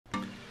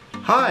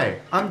Hi,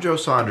 I'm Joe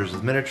Saunders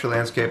with Miniature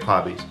Landscape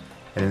Hobbies,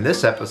 and in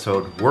this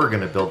episode we're going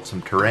to build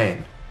some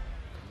terrain.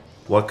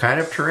 What kind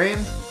of terrain?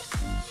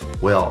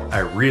 Well, I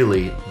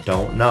really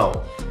don't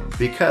know,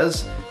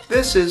 because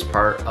this is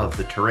part of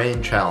the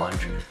Terrain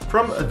Challenge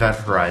from Event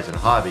Horizon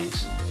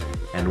Hobbies.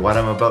 And what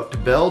I'm about to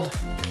build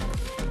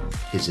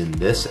is in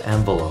this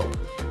envelope.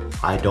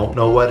 I don't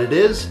know what it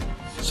is,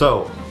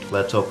 so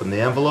let's open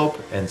the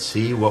envelope and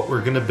see what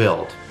we're going to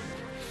build.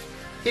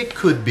 It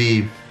could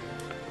be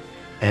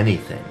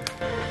anything.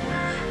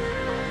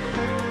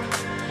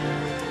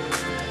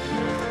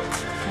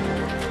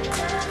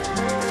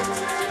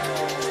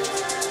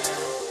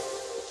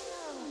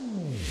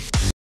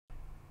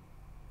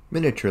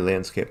 Miniature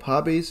Landscape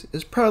Hobbies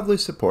is proudly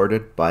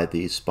supported by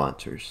these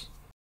sponsors.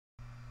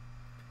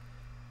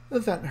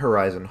 Event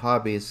Horizon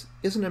Hobbies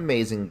is an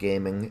amazing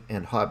gaming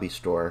and hobby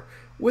store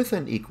with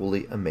an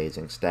equally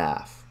amazing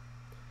staff.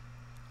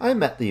 I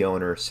met the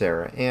owner,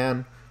 Sarah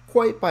Ann,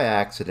 quite by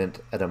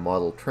accident at a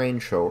model train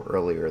show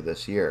earlier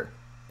this year,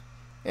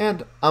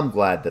 and I'm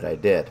glad that I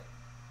did.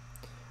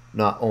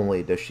 Not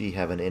only does she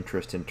have an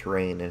interest in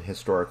terrain and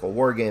historical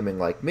wargaming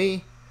like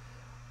me,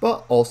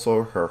 but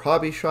also her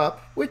hobby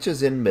shop, which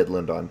is in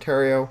Midland,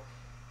 Ontario,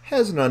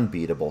 has an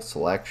unbeatable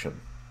selection.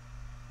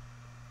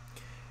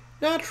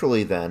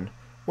 Naturally then,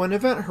 when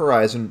Event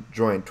Horizon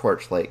joined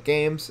Torchlight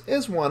Games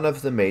as one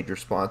of the major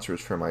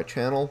sponsors for my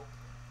channel,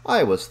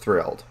 I was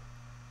thrilled.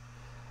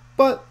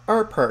 But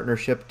our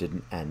partnership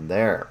didn't end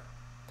there.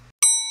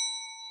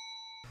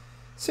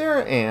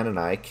 Sarah Ann and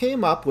I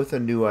came up with a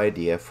new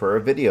idea for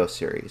a video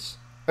series,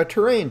 a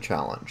terrain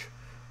challenge,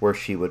 where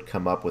she would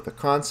come up with a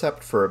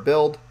concept for a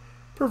build,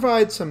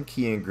 provide some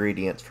key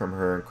ingredients from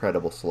her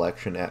incredible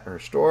selection at her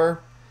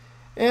store,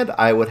 and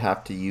I would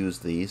have to use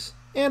these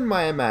and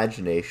my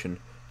imagination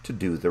to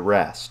do the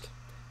rest,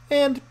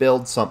 and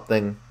build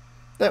something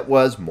that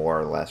was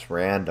more or less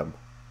random.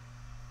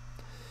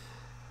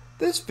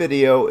 This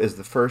video is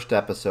the first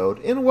episode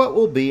in what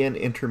will be an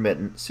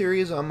intermittent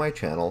series on my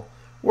channel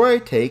where I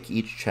take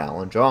each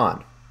challenge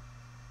on.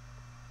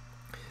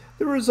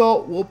 The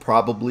result will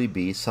probably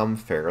be some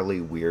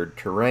fairly weird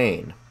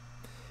terrain.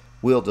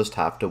 We'll just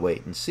have to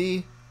wait and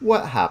see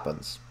what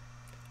happens.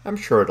 I'm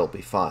sure it'll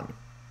be fun.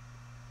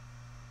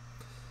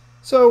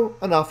 So,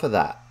 enough of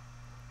that.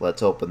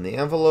 Let's open the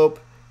envelope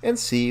and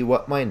see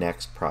what my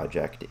next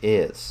project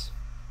is.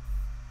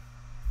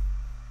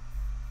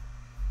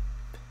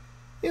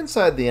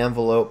 Inside the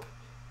envelope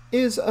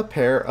is a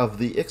pair of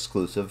the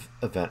exclusive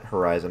Event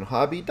Horizon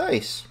Hobby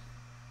dice.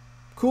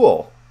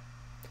 Cool.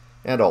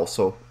 And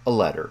also a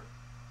letter.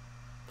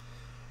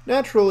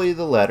 Naturally,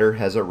 the letter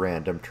has a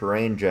random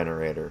terrain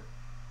generator.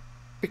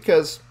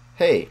 Because,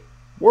 hey,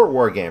 we're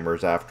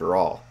wargamers after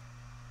all.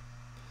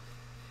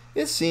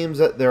 It seems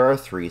that there are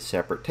 3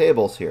 separate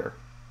tables here.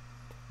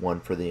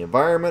 One for the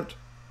environment,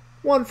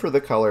 one for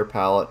the color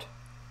palette,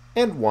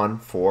 and one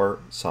for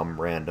some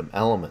random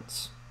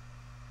elements.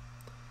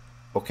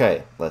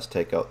 Okay, let's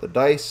take out the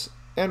dice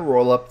and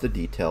roll up the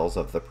details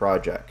of the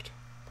project.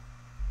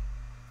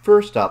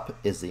 First up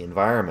is the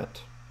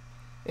environment,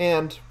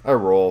 and I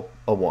roll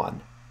a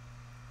 1.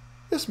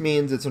 This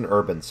means it's an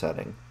urban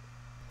setting.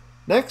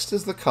 Next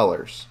is the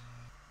colors,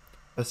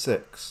 a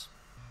 6.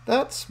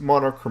 That's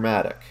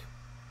monochromatic.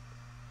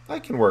 I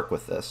can work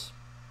with this.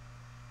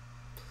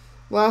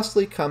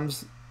 Lastly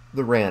comes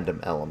the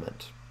random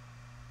element,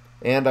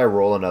 and I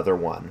roll another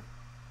 1.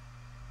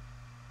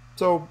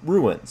 So,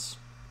 ruins.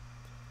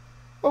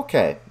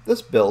 Okay,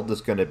 this build is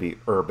going to be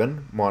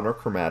urban,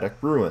 monochromatic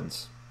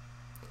ruins.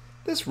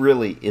 This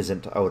really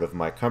isn't out of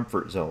my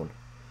comfort zone,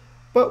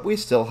 but we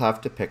still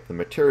have to pick the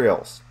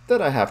materials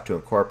that I have to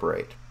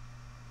incorporate.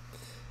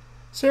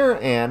 Sarah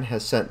Ann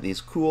has sent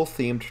these cool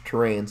themed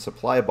terrain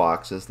supply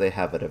boxes they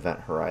have at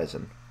Event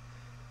Horizon.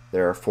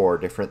 There are 4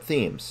 different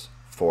themes: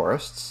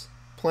 forests,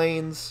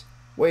 plains,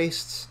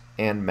 wastes,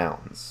 and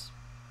mountains.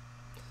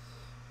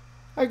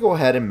 I go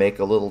ahead and make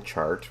a little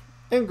chart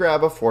and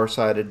grab a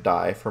 4-sided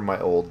die from my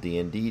old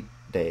D&D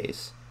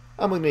days.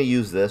 I'm going to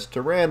use this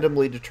to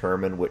randomly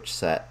determine which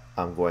set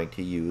I'm going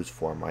to use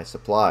for my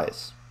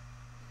supplies.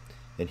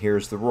 And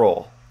here's the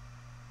roll.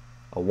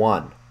 A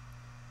 1.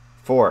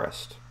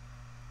 Forest.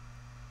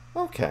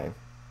 Okay.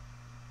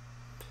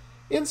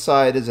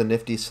 Inside is a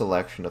nifty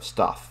selection of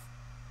stuff.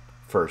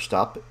 First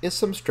up is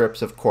some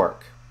strips of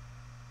cork.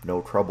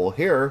 No trouble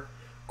here.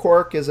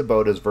 Cork is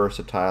about as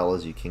versatile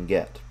as you can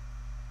get.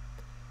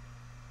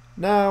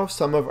 Now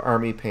some of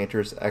Army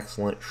Painter's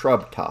excellent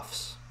shrub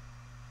tufts.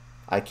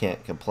 I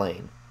can't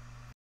complain.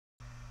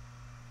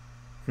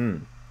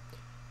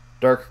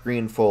 Dark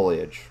green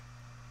foliage.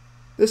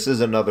 This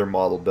is another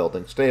model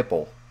building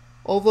staple,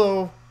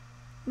 although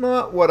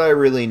not what I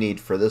really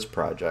need for this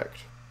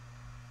project.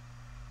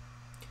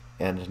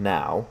 And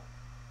now,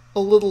 a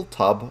little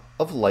tub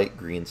of light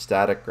green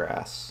static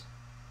grass.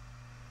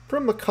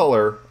 From the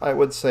color, I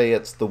would say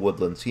it's the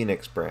Woodland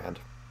Scenics brand.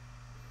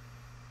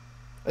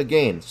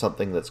 Again,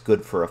 something that's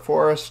good for a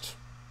forest,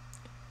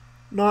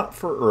 not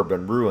for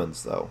urban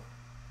ruins though.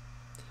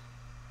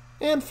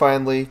 And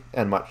finally,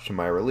 and much to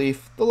my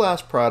relief, the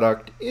last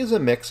product is a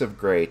mix of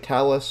gray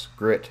talus,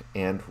 grit,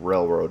 and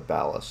railroad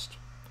ballast.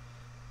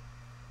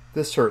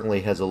 This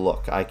certainly has a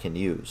look I can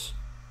use.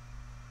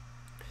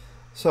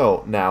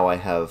 So now I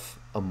have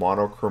a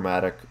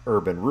monochromatic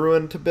urban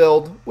ruin to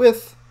build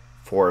with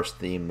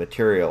forest-themed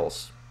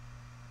materials.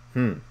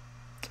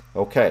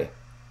 Okay,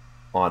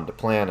 on to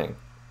planning.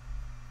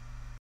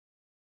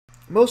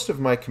 Most of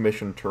my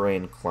commissioned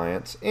terrain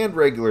clients and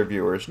regular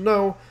viewers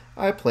know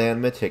I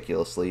plan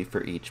meticulously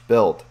for each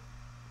build.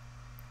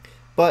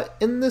 But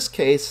in this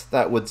case,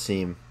 that would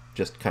seem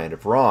just kind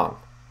of wrong.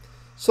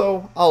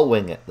 So I'll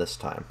wing it this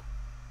time.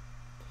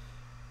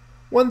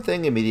 One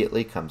thing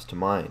immediately comes to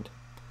mind.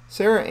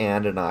 Sarah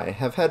Ann and I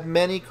have had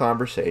many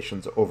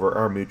conversations over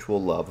our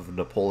mutual love of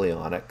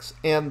Napoleonics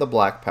and the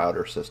black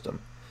powder system,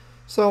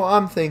 so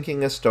I'm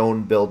thinking a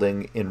stone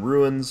building in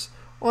ruins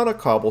on a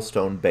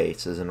cobblestone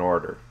base is in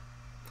order.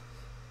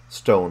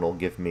 Stone will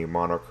give me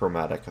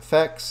monochromatic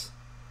effects,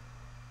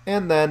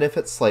 and then if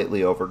it's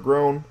slightly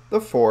overgrown,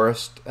 the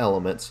forest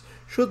elements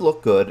should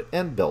look good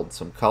and build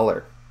some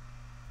color.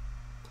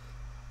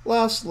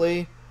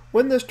 Lastly,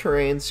 when this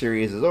terrain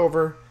series is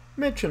over,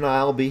 Mitch and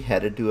I will be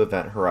headed to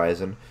Event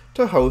Horizon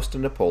to host a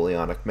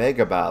Napoleonic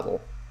mega battle.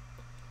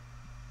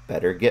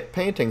 Better get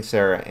painting,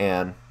 Sarah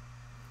Ann.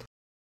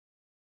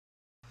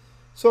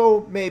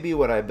 So maybe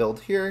what I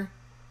build here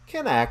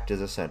can act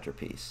as a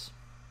centerpiece.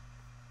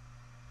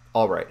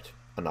 Alright,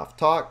 enough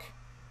talk.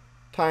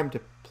 Time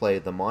to play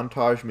the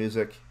montage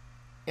music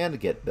and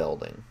get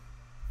building.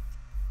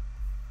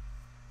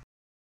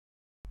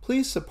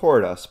 Please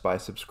support us by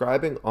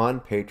subscribing on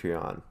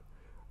Patreon.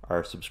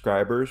 Our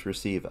subscribers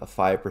receive a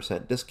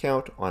 5%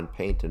 discount on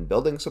paint and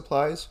building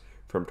supplies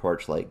from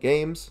Torchlight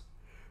Games,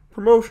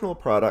 promotional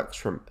products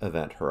from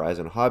Event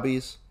Horizon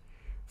Hobbies,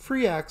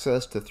 free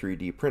access to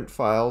 3D print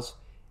files,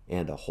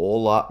 and a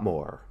whole lot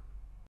more.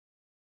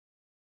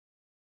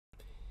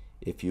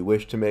 If you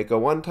wish to make a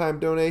one-time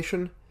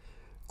donation,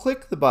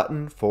 click the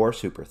button for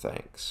Super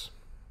Thanks.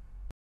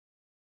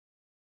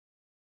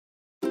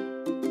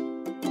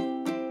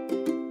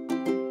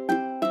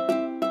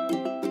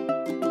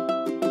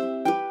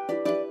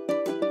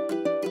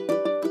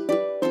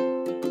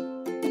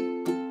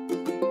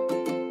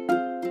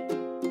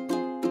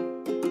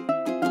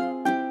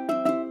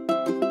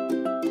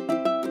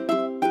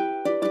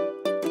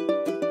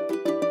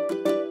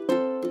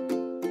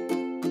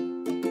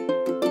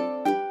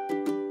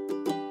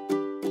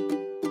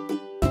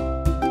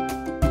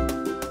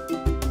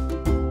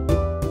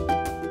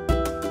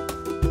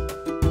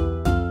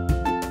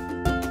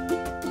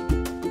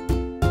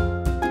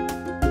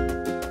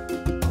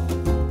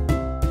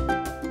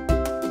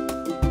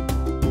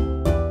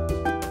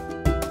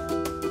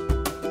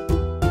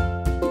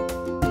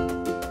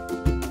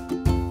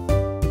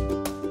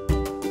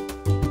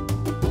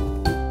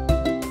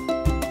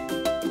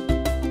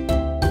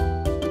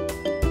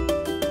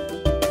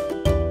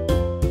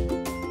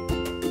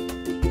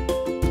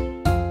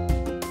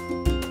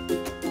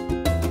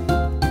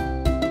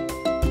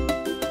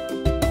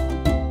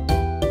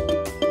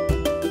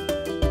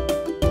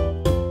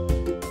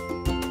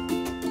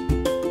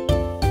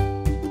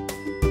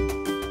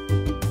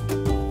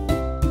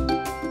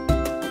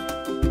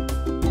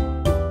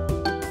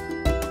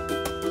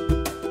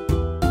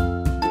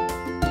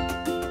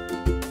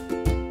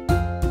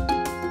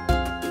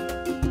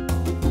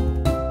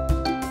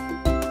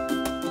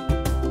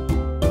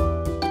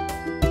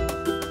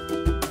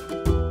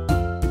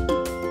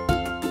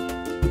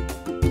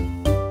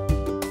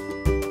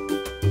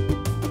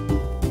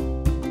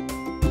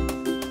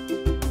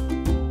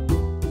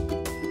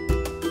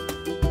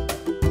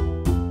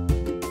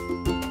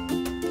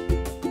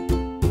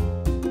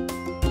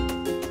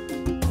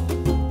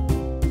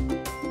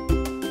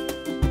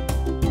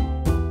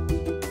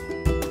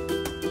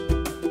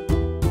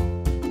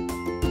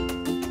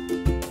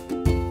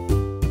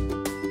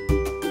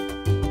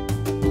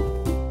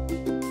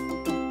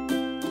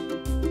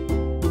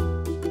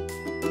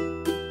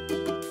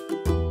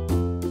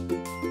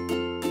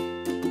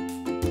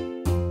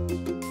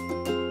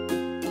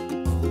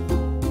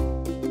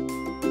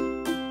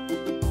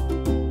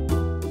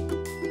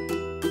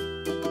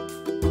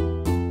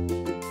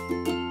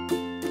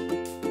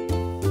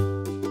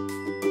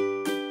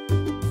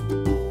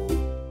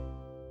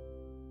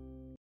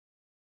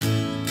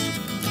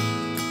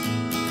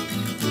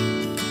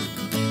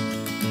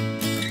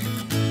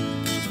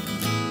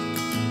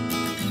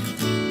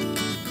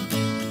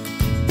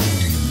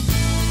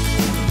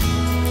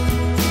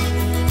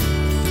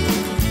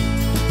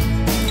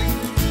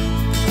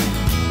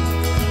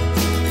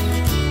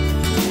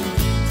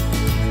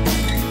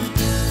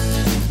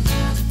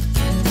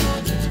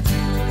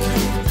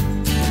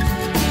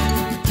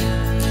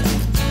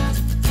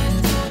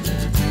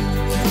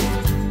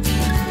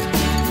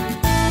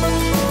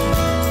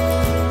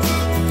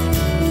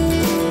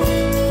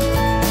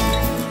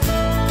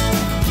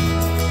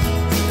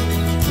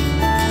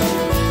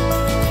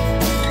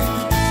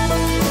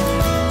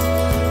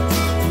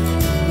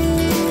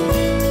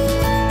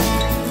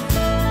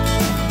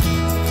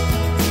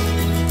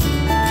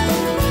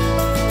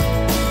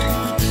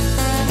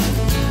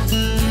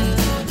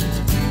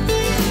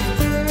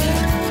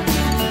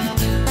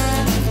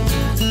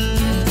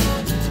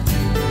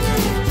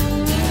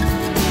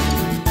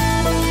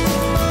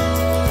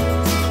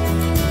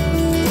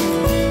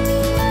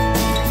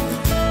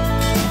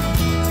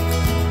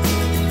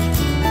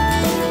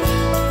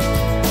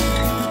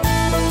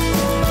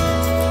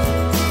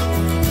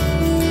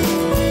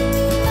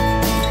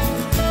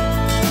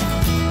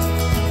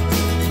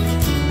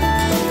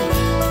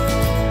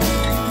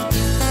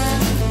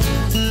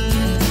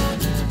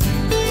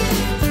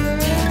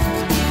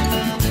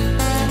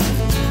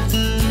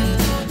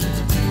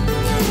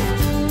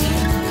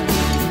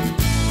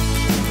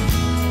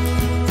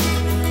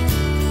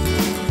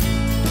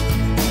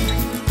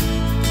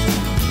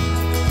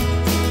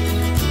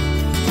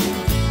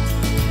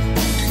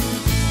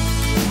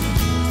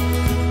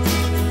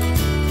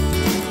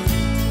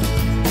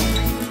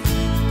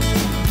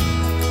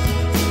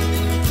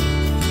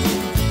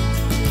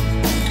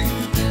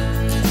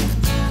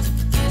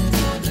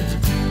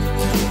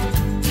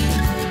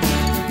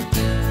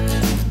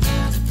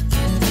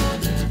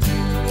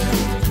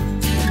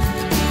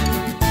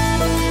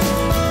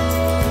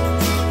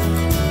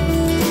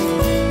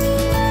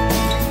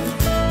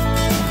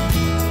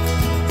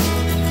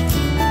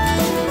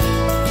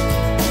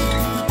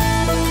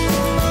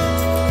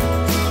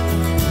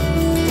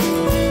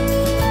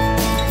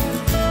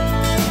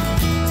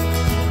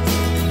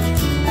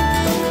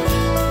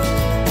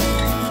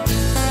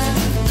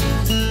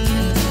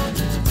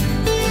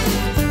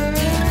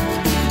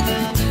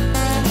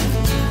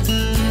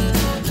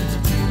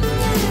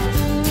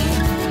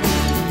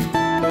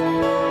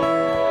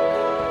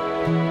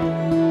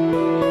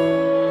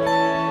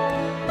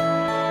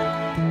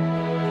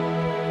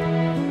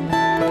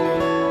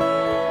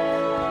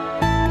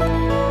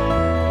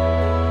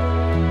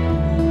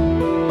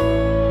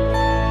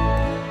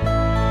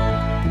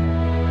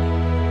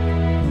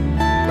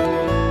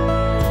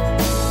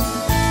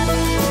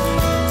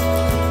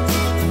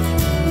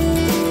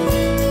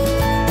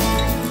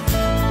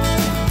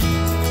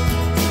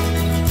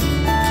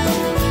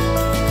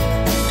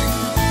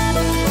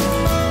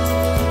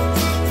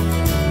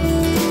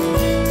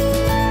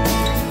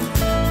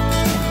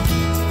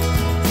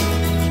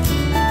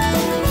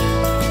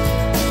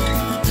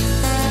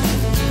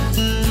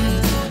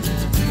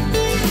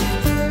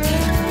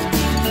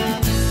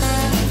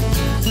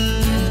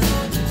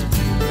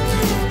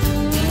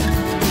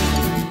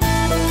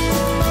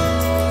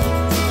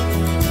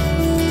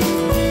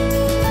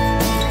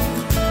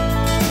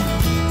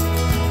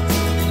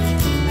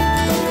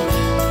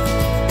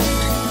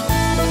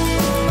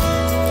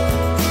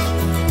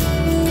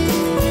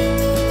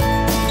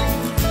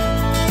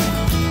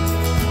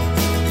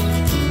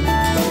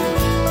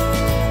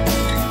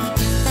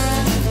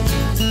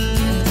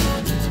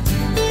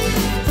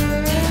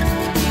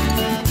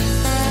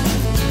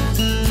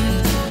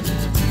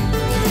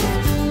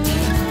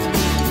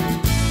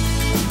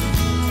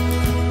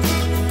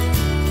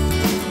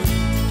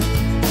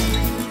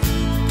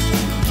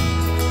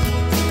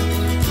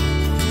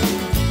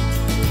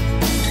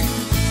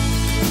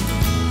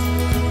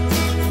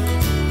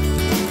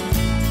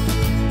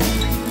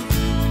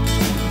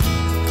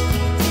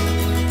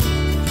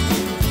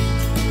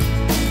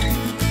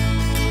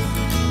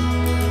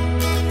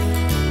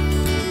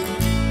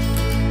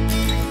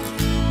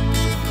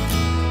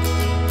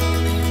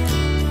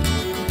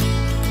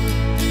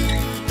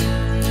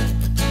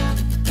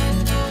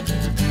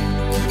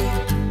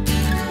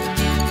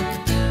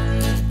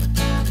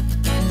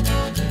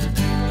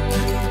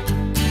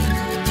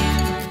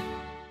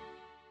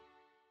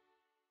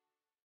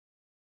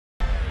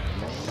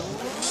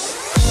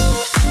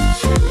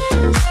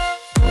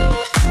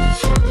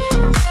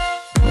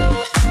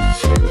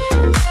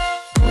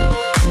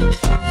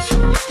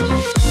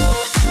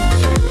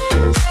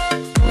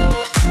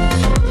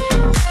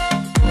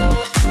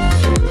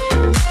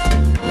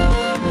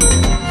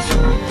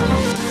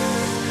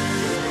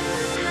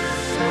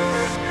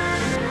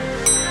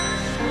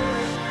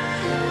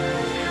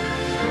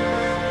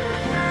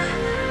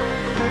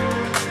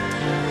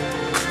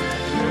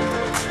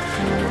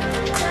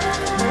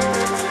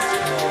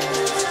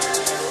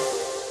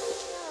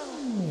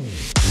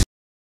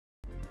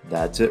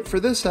 That's it for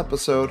this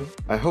episode.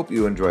 I hope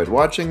you enjoyed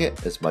watching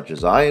it as much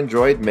as I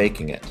enjoyed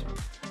making it.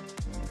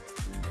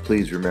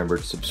 Please remember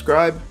to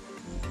subscribe,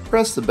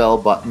 press the bell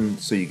button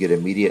so you get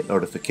immediate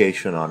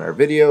notification on our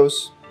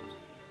videos,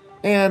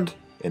 and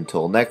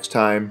until next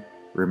time,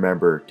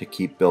 remember to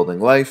keep building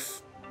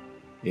life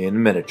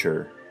in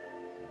miniature.